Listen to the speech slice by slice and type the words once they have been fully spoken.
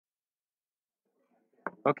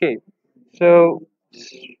Okay, so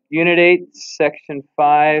Unit 8, Section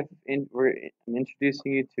 5, I'm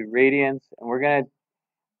introducing you to radians, and we're gonna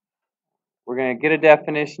get a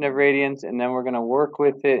definition of radians, and then we're gonna work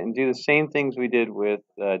with it and do the same things we did with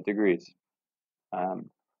degrees.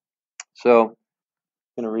 Um, so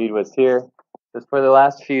I'm gonna read what's here. Just for the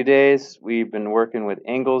last few days, we've been working with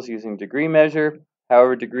angles using degree measure.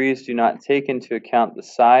 However, degrees do not take into account the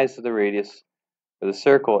size of the radius of the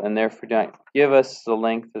circle, and therefore do not give us the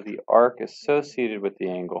length of the arc associated with the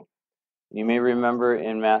angle. You may remember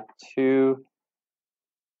in Math 2, it's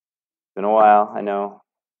been a while, I know,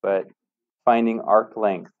 but finding arc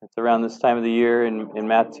length. It's around this time of the year in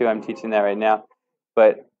Math 2, I'm teaching that right now.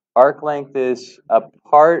 But arc length is a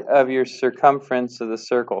part of your circumference of the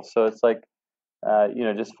circle. So it's like,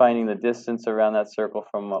 just finding the distance around that circle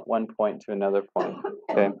from one point to another point.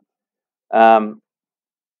 Okay.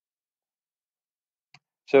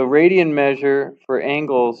 So radian measure for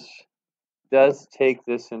angles does take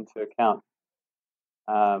this into account.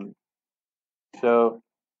 Um, so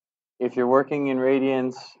if you're working in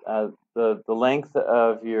radians, the length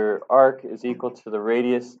of your arc is equal to the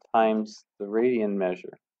radius times the radian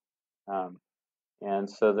measure. And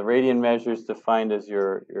so the radian measure is defined as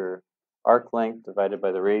your arc length divided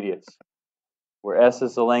by the radius, where S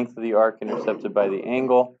is the length of the arc intercepted by the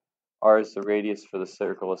angle, R is the radius for the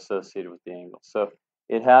circle associated with the angle. So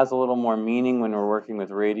it has a little more meaning when we're working with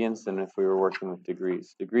radians than if we were working with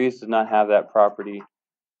degrees. Degrees does not have that property,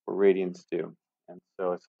 where radians do. And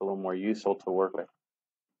so it's a little more useful to work with.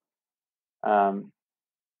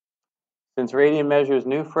 Since radian measure is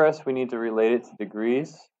new for us, we need to relate it to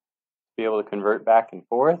degrees to be able to convert back and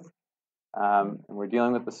forth. And we're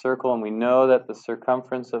dealing with the circle, and we know that the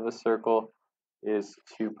circumference of a circle is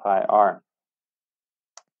 2 pi r.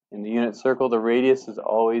 In the unit circle, the radius is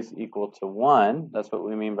always equal to 1. That's what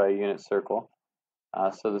we mean by a unit circle.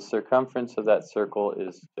 So the circumference of that circle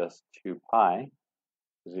is just 2 pi.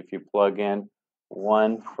 Because if you plug in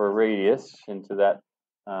 1 for radius into that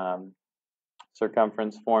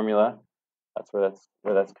circumference formula, that's where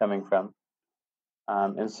that's coming from.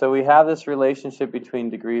 And so we have this relationship between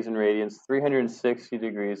degrees and radians. 360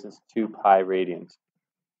 degrees is 2 pi radians.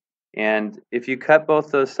 And if you cut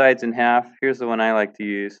both those sides in half, here's the one I like to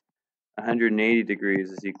use. 180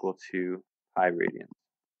 degrees is equal to pi radians.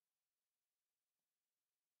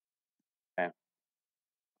 Okay.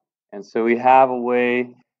 And so we have a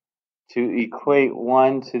way to equate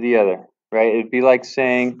one to the other, right? It'd be like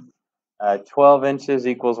saying 12 inches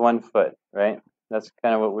equals 1 foot, right? That's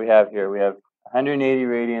kind of what we have here. We have 180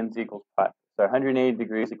 radians equals pi. So 180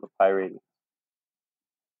 degrees equals pi radians.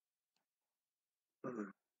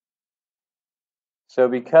 So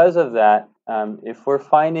because of that, if we're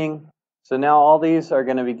finding, so now all these are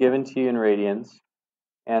going to be given to you in radians.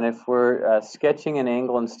 And if we're sketching an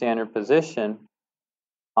angle in standard position,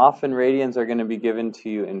 often radians are going to be given to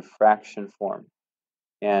you in fraction form.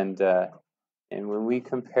 And when we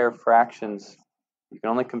compare fractions, you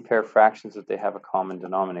can only compare fractions if they have a common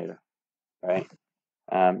denominator, right?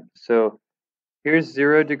 So here's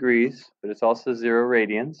 0 degrees, but it's also 0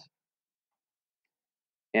 radians.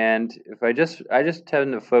 And if I just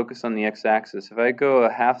tend to focus on the x-axis. If I go a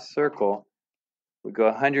half circle, we go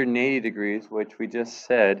 180 degrees, which we just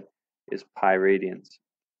said is pi radians.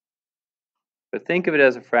 But think of it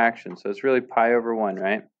as a fraction, so it's really pi over 1,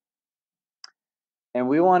 right? And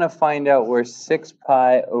we want to find out where 6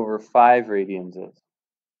 pi over 5 radians is.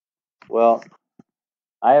 Well,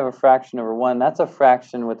 I have a fraction over 1. That's a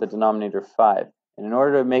fraction with a denominator 5. And in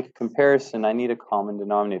order to make a comparison, I need a common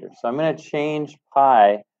denominator. So I'm going to change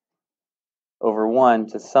pi over 1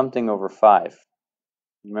 to something over 5.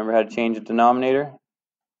 Remember how to change a denominator?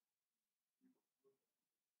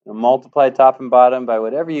 You'll multiply top and bottom by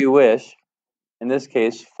whatever you wish. In this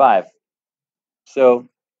case, 5. So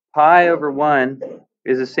pi over 1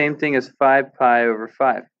 is the same thing as 5 pi over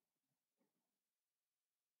 5.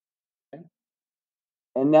 Okay.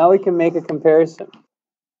 And now we can make a comparison.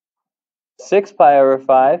 6 pi over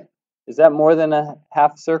 5, is that more than a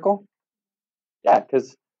half circle? Yeah,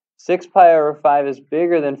 because 6 pi over 5 is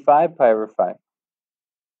bigger than 5 pi over 5.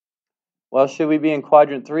 Well, should we be in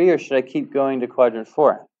quadrant 3 or should I keep going to quadrant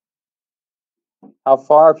 4? How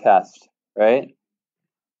far past, right?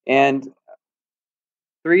 And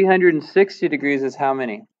 360 degrees is how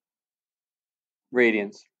many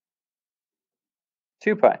radians?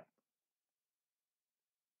 2 pi.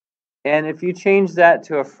 And if you change that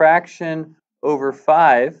to a fraction over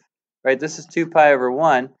 5, right, this is 2 pi over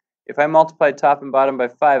 1. If I multiply top and bottom by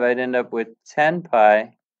 5, I'd end up with 10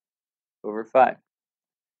 pi over 5.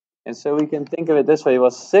 And so we can think of it this way. Well,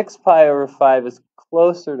 6 pi over 5 is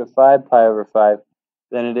closer to 5 pi over 5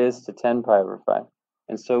 than it is to 10 pi over 5.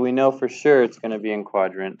 And so we know for sure it's going to be in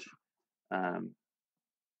quadrant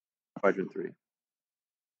 3.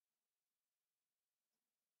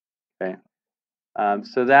 Okay.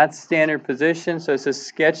 So that's standard position. So it says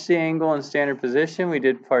sketch the angle in standard position. We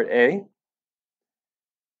did part A.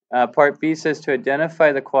 Part B says to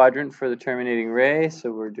identify the quadrant for the terminating ray.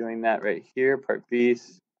 So we're doing that right here. Part B,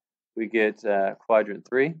 we get quadrant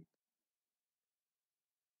 3.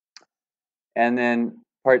 And then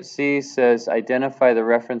part C says identify the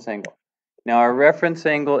reference angle. Now our reference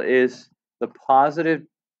angle is the positive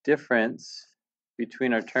difference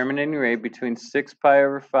between our terminating ray between 6 pi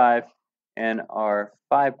over 5 and our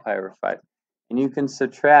 5 pi over 5. And you can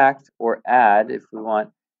subtract or add if we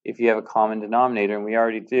want, if you have a common denominator, and we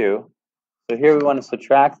already do. So here we want to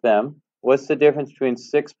subtract them. What's the difference between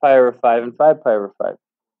 6 pi over 5 and 5 pi over 5?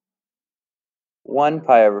 1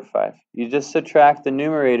 pi over 5. You just subtract the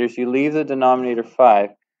numerators, you leave the denominator 5,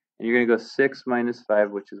 and you're going to go 6 minus 5,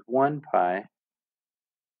 which is 1 pi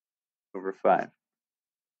over 5.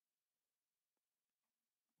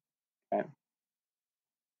 Okay.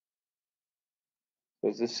 So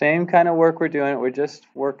it's the same kind of work we're doing. We're just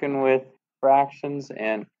working with fractions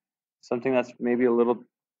and something that's maybe a little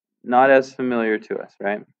not as familiar to us,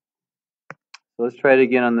 right? So let's try it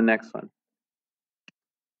again on the next one.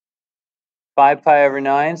 5 pi over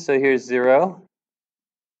 9, so here's 0.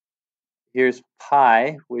 Here's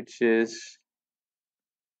pi, which is,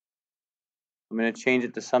 I'm going to change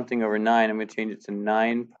it to something over 9. I'm going to change it to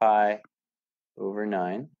 9 pi over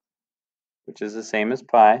 9, which is the same as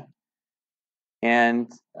pi.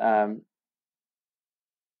 And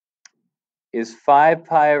is 5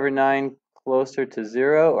 pi over 9 closer to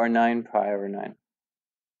 0 or 9 pi over 9?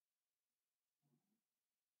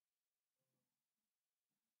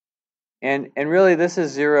 And really this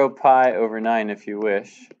is 0 pi over 9 if you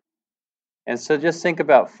wish. And so just think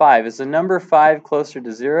about 5. Is the number 5 closer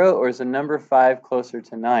to 0 or is the number 5 closer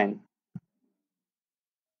to 9?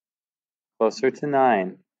 Closer to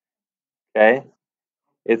 9. Okay?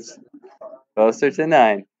 It's closer to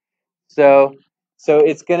 9. So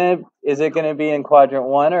it's is it gonna be in quadrant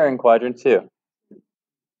 1 or in quadrant 2?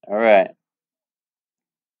 All right.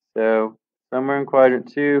 So somewhere in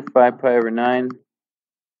quadrant 2, 5 pi over 9.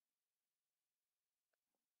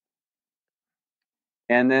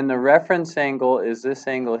 And then the reference angle is this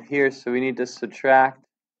angle here, so we need to subtract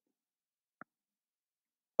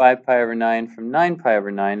 5 pi over 9 from 9 pi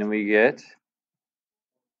over 9, and we get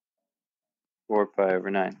 4 pi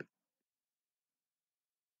over 9.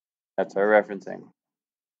 That's our reference angle.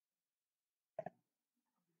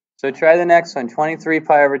 So try the next one, 23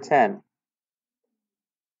 pi over 10.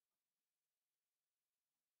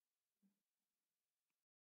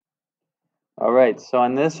 All right, so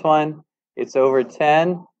on this one, it's over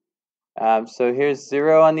 10. So here's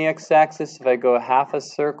 0 on the x-axis. If I go half a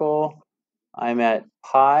circle, I'm at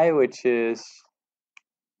pi, which is,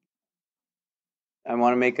 I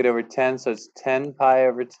want to make it over 10, so it's 10 pi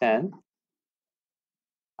over 10.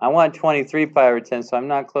 I want 23 pi over 10, so I'm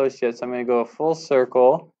not close yet, so I'm going to go a full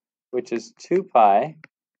circle, which is 2 pi.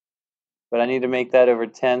 But I need to make that over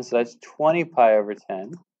 10, so that's 20 pi over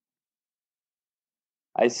 10.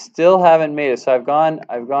 I still haven't made it, so I've gone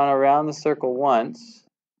around the circle once,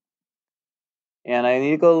 and I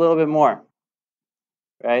need to go a little bit more,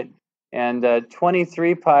 right? And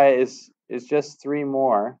 23 pi is just 3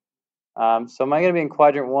 more. So am I going to be in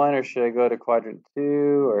quadrant 1, or should I go to quadrant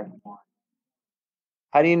 2? Or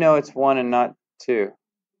how do you know it's 1 and not 2?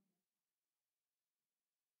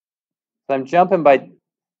 So I'm jumping by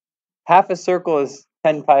half a circle is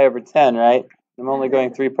 10 pi over 10, right? I'm only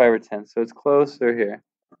going 3 pi over 10, so it's closer here.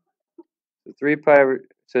 So 3 pi over,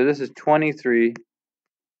 so this is 23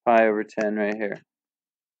 pi over 10 right here.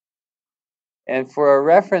 And for our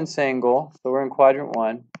reference angle, so we're in quadrant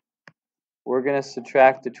 1, we're going to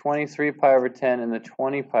subtract the 23 pi over 10 and the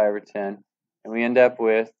 20 pi over 10, and we end up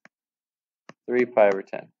with 3 pi over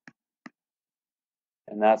 10.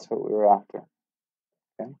 And that's what we were after.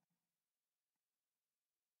 Okay.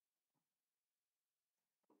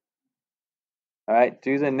 All right,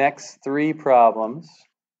 do the next 3 problems.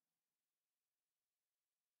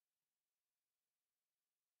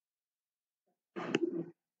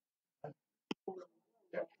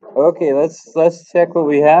 Okay, let's check what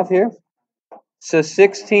we have here. So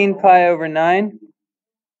 16 pi over 9.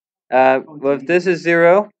 Well, if this is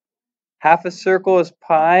 0, half a circle is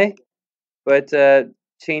pi, but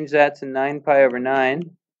change that to 9 pi over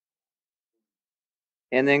 9.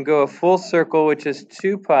 And then go a full circle, which is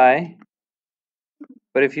 2 pi.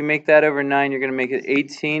 But if you make that over 9, you're going to make it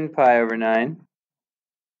 18 pi over 9.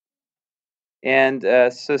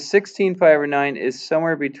 And so 16 pi over 9 is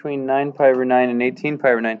somewhere between 9 pi over 9 and 18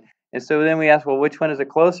 pi over 9. And so then we ask, well, which one is it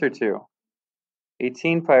closer to?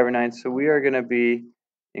 18 pi over 9. So we are going to be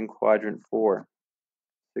in quadrant 4.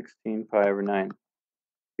 16 pi over 9.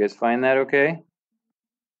 You guys find that okay?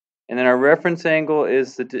 And then our reference angle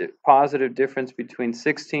is the positive difference between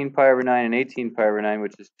 16 pi over 9 and 18 pi over 9,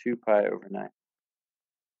 which is 2 pi over 9.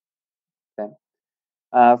 Okay.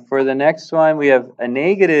 For the next one, we have a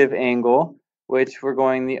negative angle, which we're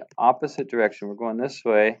going the opposite direction. We're going this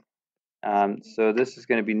way. So this is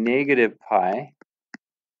going to be negative pi,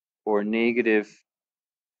 or negative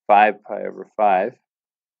 5 pi over 5.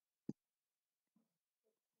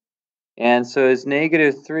 And so is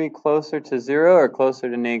negative 3 closer to 0 or closer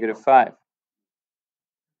to negative 5?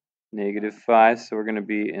 Negative 5, so we're going to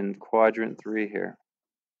be in quadrant 3 here.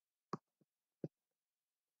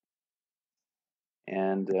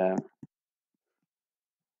 And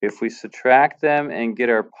if we subtract them and get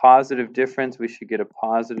our positive difference, we should get a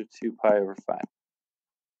positive 2 pi over 5.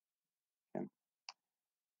 Okay.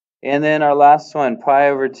 And then our last one, pi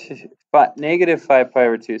over 2, negative 5 pi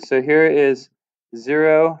over 2. So here is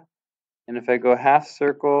 0, and if I go half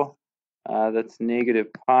circle, that's negative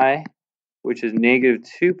pi, which is negative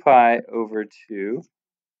 2 pi over 2.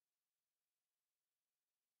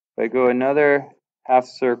 If I go another half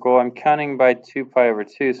circle, I'm counting by 2 pi over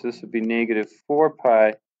 2, so this would be negative 4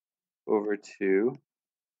 pi over 2.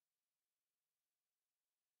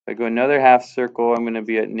 If I go another half circle, I'm going to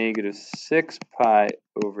be at negative 6 pi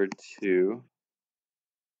over 2.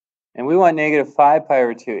 And we want negative 5 pi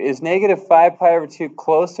over 2. Is negative 5 pi over 2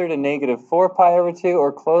 closer to negative 4 pi over 2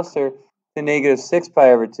 or closer to negative 6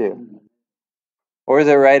 pi over 2? Or is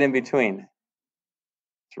it right in between?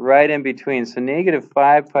 It's right in between. So negative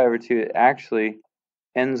 5 pi over 2 actually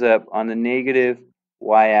ends up on the negative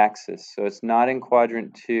y-axis. So it's not in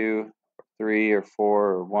quadrant 2, 3, or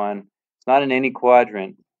 4, or 1. It's not in any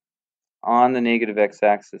quadrant on the negative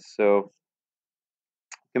x-axis. So you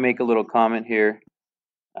can make a little comment here.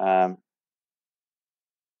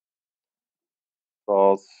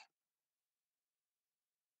 Falls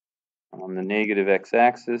on the negative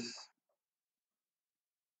x-axis.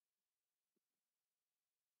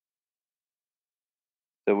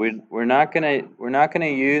 So we're not gonna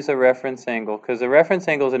use a reference angle because the reference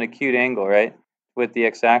angle is an acute angle, right? With the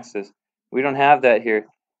x-axis. We don't have that here.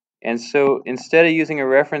 And so instead of using a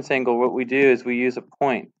reference angle, what we do is we use a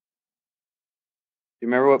point. Do you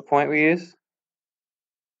remember what point we use?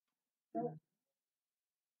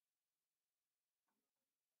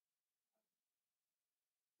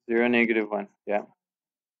 0, negative 1. Yeah.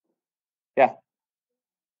 Yeah.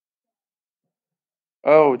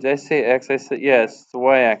 Oh, did I say x? I said yes, the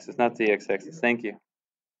y-axis, not the x-axis. Thank you.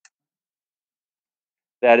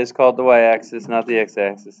 That is called the y-axis, not the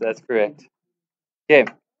x-axis. That's correct.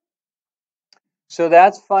 Okay. So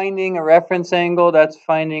that's finding a reference angle. That's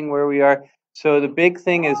finding where we are. So the big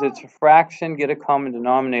thing is it's a fraction, get a common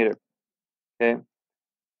denominator. Okay.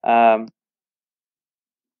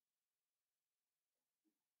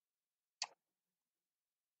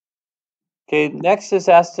 Okay, next is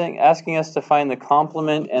asking us to find the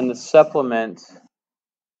complement and the supplement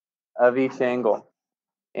of each angle.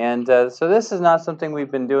 And so this is not something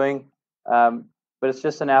we've been doing, but it's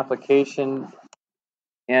just an application.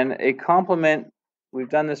 And a complement, we've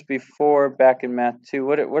done this before back in Math 2.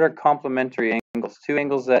 What are complementary angles? Two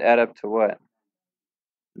angles that add up to what?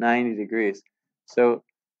 90 degrees. So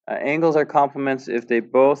angles are complements if they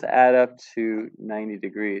both add up to 90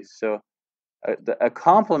 degrees. So a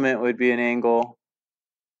complement would be an angle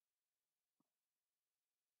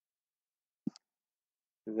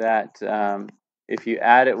that if you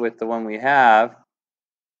add it with the one we have,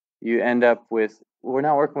 you end up with, we're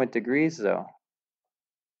not working with degrees though.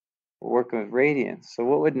 We're working with radians. So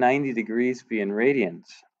what would 90 degrees be in radians?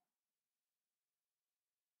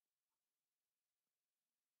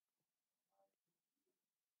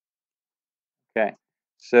 Okay,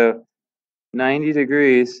 so 90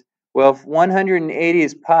 degrees, well, if 180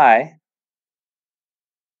 is pi,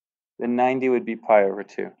 then 90 would be pi over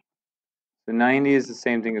 2. So 90 is the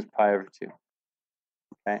same thing as pi over 2.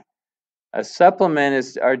 Okay. A supplement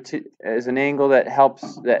is an angle that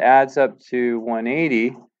adds up to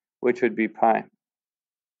 180, which would be pi.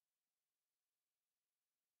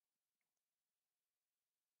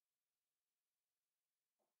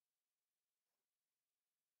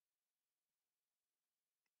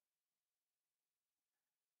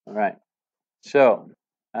 All right. So,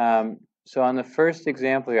 so on the first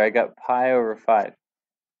example here, I got pi over 5.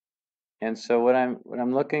 And so what I'm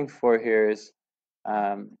looking for here is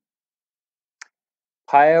pi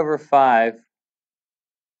over 5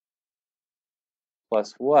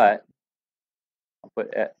 plus what? I'll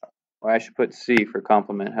put, or I should put C for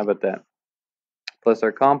complement. How about that? Plus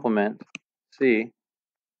our complement, C,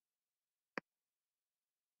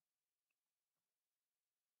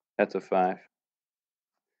 that's a 5,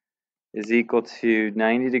 is equal to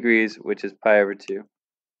 90 degrees, which is pi over 2.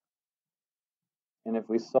 And if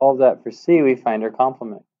we solve that for C, we find our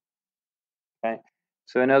complement. Okay.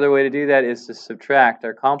 So another way to do that is to subtract.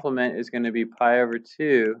 Our complement is going to be pi over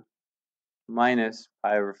 2 minus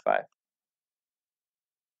pi over 5.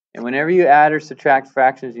 And whenever you add or subtract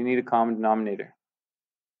fractions, you need a common denominator.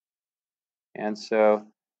 And so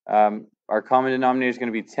our common denominator is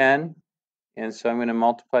going to be 10. And so I'm going to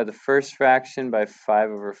multiply the first fraction by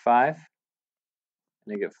 5 over 5.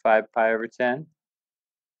 And I get 5 pi over 10.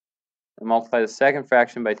 And multiply the second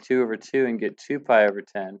fraction by 2 over 2 and get 2 pi over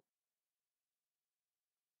 10.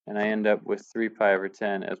 And I end up with 3 pi over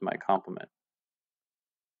 10 as my complement.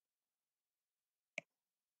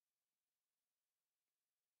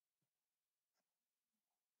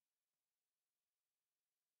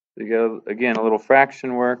 So you go, again, a little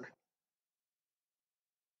fraction work.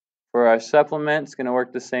 For our supplement, it's going to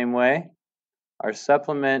work the same way. Our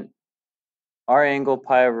supplement, our angle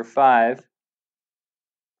pi over 5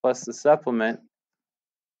 plus the supplement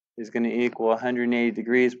is going to equal 180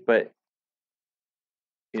 degrees, but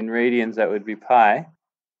in radians that would be pi.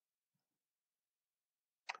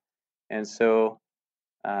 And so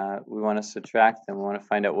we want to subtract them. We want to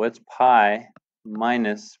find out what's pi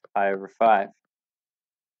minus pi over 5.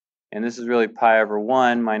 And this is really pi over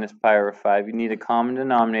 1 minus pi over 5. You need a common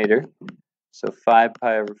denominator. So 5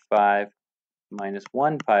 pi over 5 minus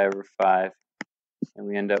 1 pi over 5. And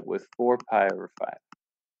we end up with 4 pi over 5.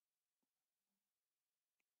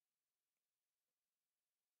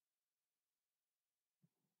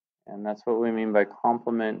 And that's what we mean by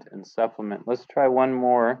complement and supplement. Let's try one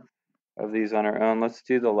more of these on our own. Let's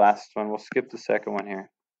do the last one. We'll skip the second one here.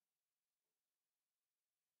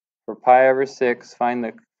 For pi over 6, find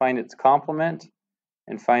its complement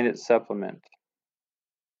and find its supplement.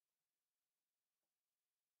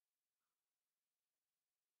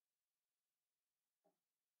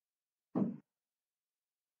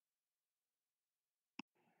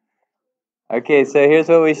 Okay, so here's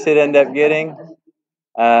what we should end up getting.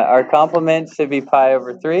 Our complement should be pi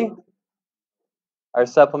over 3. Our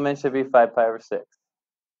supplement should be 5 pi over 6.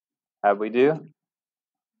 How'd we do?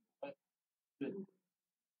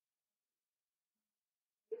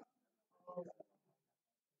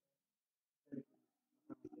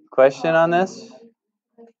 Question on this?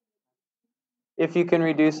 If you can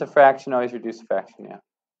reduce a fraction, always reduce a fraction, yeah.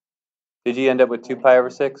 Did you end up with 2 pi over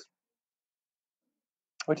 6?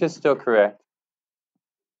 Which is still correct.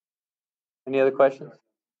 Any other questions?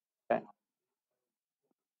 Okay.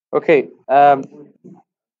 Okay.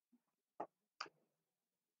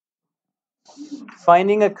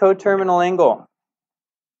 Finding a coterminal angle.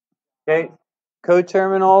 Okay.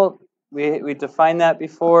 Coterminal, we defined that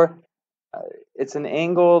before. It's an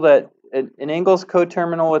angle that an angle is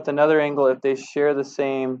coterminal with another angle if they share the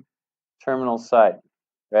same terminal side,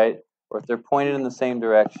 right? Or if they're pointed in the same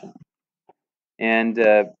direction. And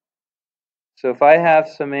so if I have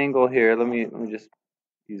some angle here, let me just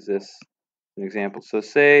use this as an example. So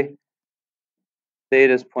say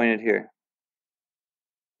theta is pointed here,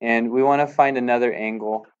 and we want to find another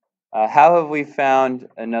angle. How have we found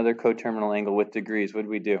another coterminal angle with degrees? What do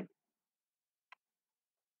we do?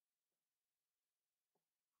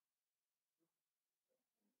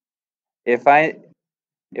 If I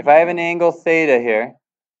have an angle theta here,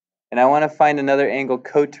 and I want to find another angle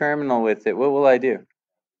coterminal with it, what will I do?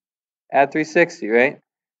 Add 360, right?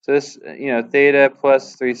 So this, theta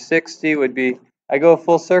plus 360 would be, I go a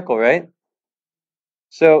full circle, right?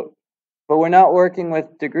 So, but we're not working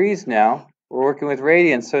with degrees now. We're working with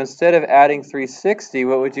radians. So instead of adding 360,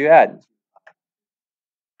 what would you add?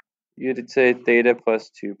 You'd say theta plus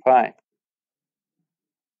 2 pi.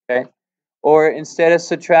 Okay? Or instead of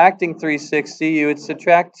subtracting 360, you would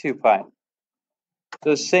subtract 2 pi.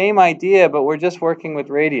 So same idea, but we're just working with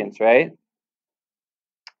radians, right?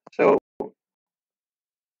 So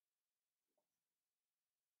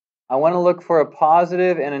I want to look for a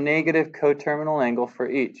positive and a negative coterminal angle for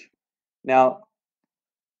each. Now,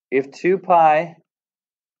 if 2 pi,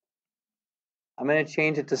 I'm going to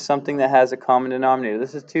change it to something that has a common denominator.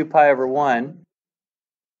 This is 2 pi over 1,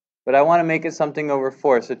 but I want to make it something over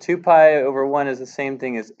 4. So 2 pi over 1 is the same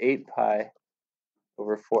thing as 8 pi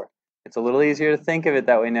over 4. It's a little easier to think of it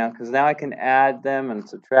that way now, because now I can add them and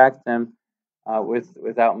subtract them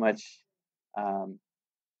without much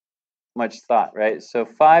thought, right? So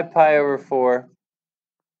 5 pi over 4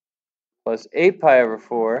 plus 8 pi over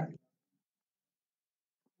 4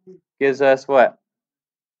 gives us what?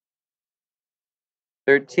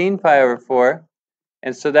 13 pi over 4.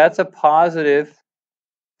 And so that's a positive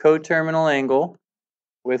coterminal angle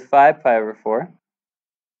with 5 pi over 4.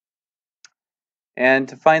 And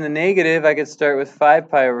to find the negative, I could start with 5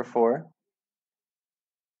 pi over 4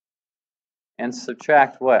 and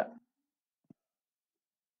subtract what?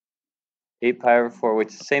 8 pi over 4, which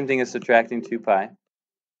is the same thing as subtracting 2 pi.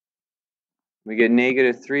 We get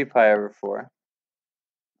negative 3 pi over 4.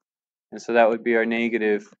 And so that would be our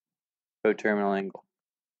negative coterminal angle.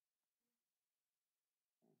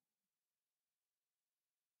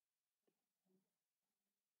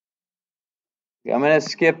 I'm going to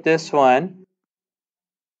skip this one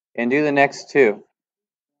and do the next two.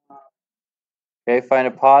 Okay, find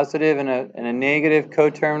a positive and a negative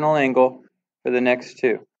coterminal angle for the next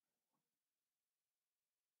two.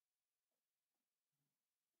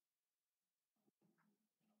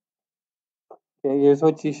 Okay, here's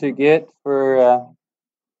what you should get for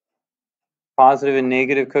positive and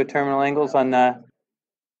negative coterminal angles. On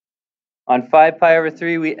 5 pi over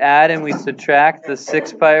 3, we add and we subtract the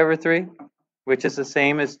 6 pi over 3, which is the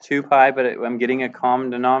same as 2 pi, but I'm getting a common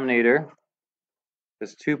denominator.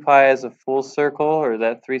 Because 2 pi is a full circle, or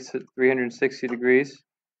that 360 degrees.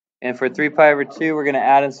 And for 3 pi over 2, we're going to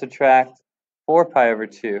add and subtract 4 pi over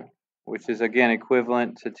 2, which is, again,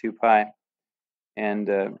 equivalent to 2 pi. And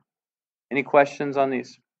any questions on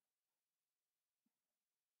these?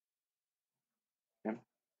 Okay.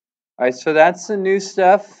 All right, so that's the new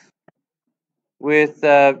stuff with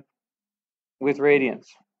radians.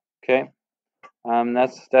 Okay,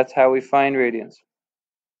 that's how we find radians.